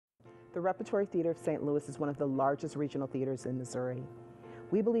The Repertory Theatre of St. Louis is one of the largest regional theaters in Missouri.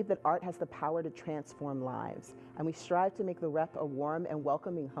 We believe that art has the power to transform lives, and we strive to make the Rep a warm and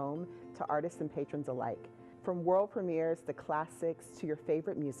welcoming home to artists and patrons alike. From world premieres to classics to your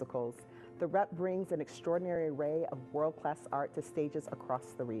favorite musicals, the Rep brings an extraordinary array of world-class art to stages across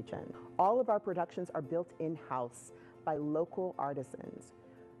the region. All of our productions are built in-house by local artisans,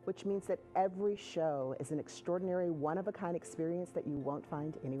 which means that every show is an extraordinary, one-of-a-kind experience that you won't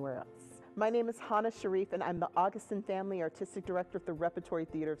find anywhere else. My name is Hannah Sharif, and I'm the Augustin Family Artistic Director of the Repertory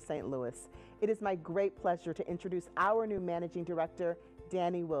Theatre of St. Louis. It is my great pleasure to introduce our new Managing Director,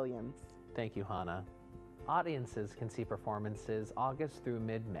 Danny Williams. Thank you, Hannah. Audiences can see performances August through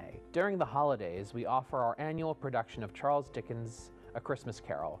mid-May. During the holidays, we offer our annual production of Charles Dickens' A Christmas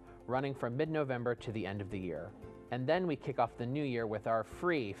Carol, running from mid-November to the end of the year. And then we kick off the new year with our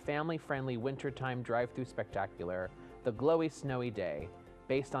free, family-friendly wintertime drive-through spectacular, The Glowy Snowy Day,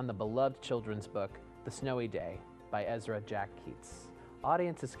 based on the beloved children's book, The Snowy Day, by Ezra Jack Keats.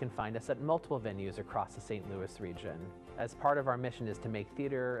 Audiences can find us at multiple venues across the St. Louis region, as part of our mission is to make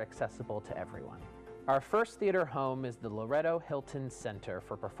theater accessible to everyone. Our first theater home is the Loretto Hilton Center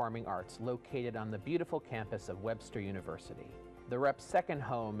for Performing Arts, located on the beautiful campus of Webster University. The Rep's second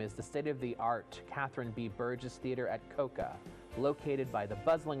home is the state-of-the-art Catherine B. Burgess Theater at Coca, located by the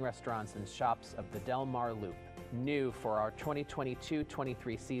bustling restaurants and shops of the Del Mar Loop. New for our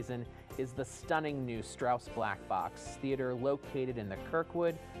 2022-23 season is the stunning new Strauss Black Box Theater, located in the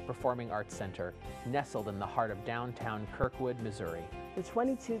Kirkwood Performing Arts Center, nestled in the heart of downtown Kirkwood, Missouri. The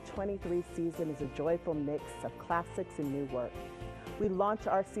 22-23 season is a joyful mix of classics and new work. We launch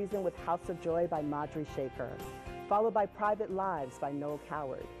our season with House of Joy by Madry Shaker, followed by Private Lives by Noel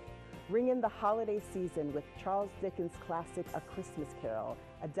Coward. Ring in the holiday season with Charles Dickens' classic A Christmas Carol,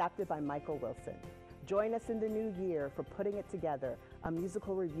 adapted by Michael Wilson. Join us in the new year for Putting It Together, a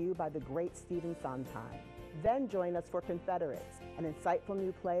musical review by the great Stephen Sondheim. Then join us for Confederates, an insightful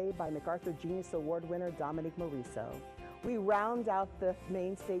new play by MacArthur Genius Award winner Dominique Morisseau. We round out the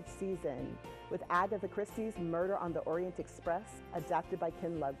main stage season with Agatha Christie's Murder on the Orient Express, adapted by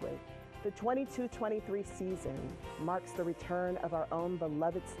Ken Ludwig. The 22-23 season marks the return of our own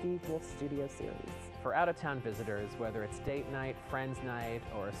beloved Steve Wolf Studio Series. For out-of-town visitors, whether it's date night, friends night,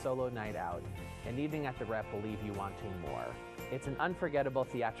 or a solo night out, an evening at the Rep will leave you wanting more. It's an unforgettable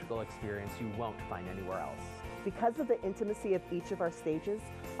theatrical experience you won't find anywhere else. Because of the intimacy of each of our stages,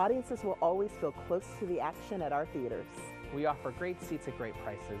 audiences will always feel close to the action at our theaters. We offer great seats at great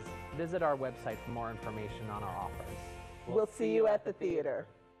prices. Visit our website for more information on our offers. We'll see you at the theater.